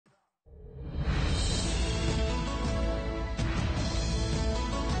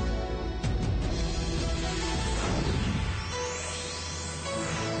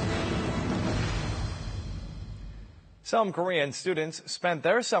Some Korean students spent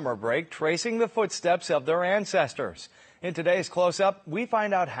their summer break tracing the footsteps of their ancestors. In today's Close-Up, we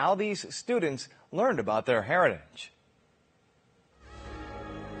find out how these students learned about their heritage.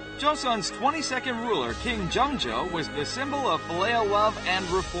 Joseon's 22nd ruler, King Jeongjo, was the symbol of filial love and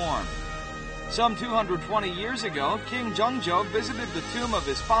reform. Some 220 years ago, King Jeongjo visited the tomb of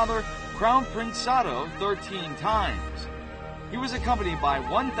his father, Crown Prince Sado, 13 times. He was accompanied by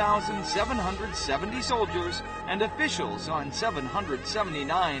 1,770 soldiers and officials on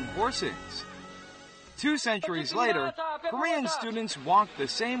 779 horses. 2 centuries later, Korean students walked the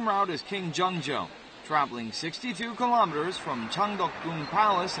same route as King Jeongjo, traveling 62 kilometers from Changdeokgung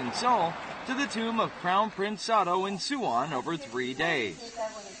Palace in Seoul to the tomb of Crown Prince Sado in Suwon over 3 days.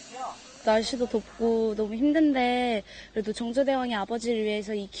 날씨도 덥고 너무 힘든데 그래도 정조대왕의 아버지를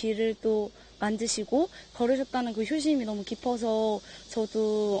위해서 이 길을 또 만드시고 걸으셨다는 그 효심이 너무 깊어서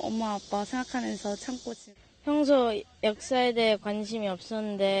저도 엄마 아빠 생각하면서 참고 평소 역사에 대해 관심이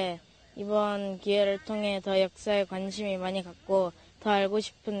없었는데 이번 기회를 통해 더 역사에 관심이 많이 갖고 더 알고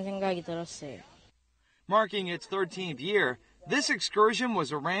싶은 생각이 들었어요. Marking its 13th year, this excursion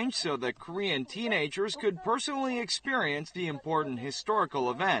was arranged so that Korean teenagers could personally experience the important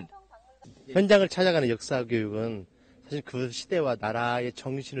historical event. 현장을 찾아가는 역사 교육은 사실 그 시대와 나라의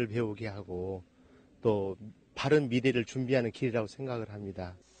정신을 배우게 하고 또 바른 미래를 준비하는 길이라고 생각을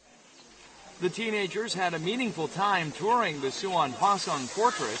합니다. The teenagers had a meaningful time touring the Suwon Hwasong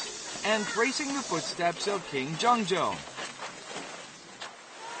fortress and tracing the footsteps of King Jeongjo.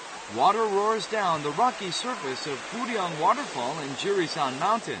 Water roars down the rocky surface of Furiyeon Waterfall in Jirisan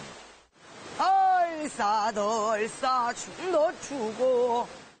Mountain.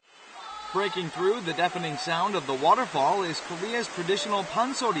 Breaking through the deafening sound of the waterfall is Korea's traditional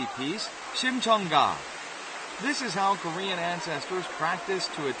pansori piece, Shimcheonga. This is how Korean ancestors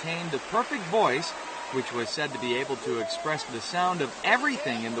practiced to attain the perfect voice, which was said to be able to express the sound of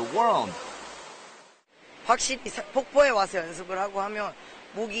everything in the world. 확실히 폭포에 와서 연습을 하고 하면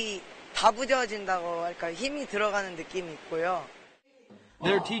목이 다부져진다고 할까 힘이 들어가는 느낌이 있고요.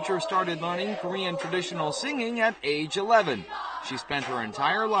 Their teacher started learning Korean traditional singing at age 11. She spent her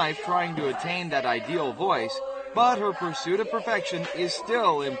entire life trying to attain that ideal voice, but her pursuit of perfection is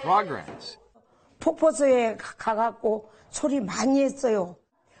still in progress. 폭포소에 가갖고 소리 많이 했어요.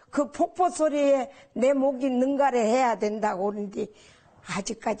 그 폭포 소리에 내 목이 능가해야 된다고 그러는데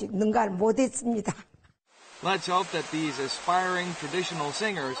아직까지 능가를 못했습니다. Let's hope that these aspiring traditional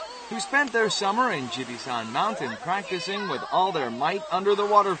singers who spent their summer in Jirisan Mountain practicing with all their might under the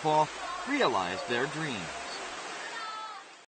waterfall realize their dream.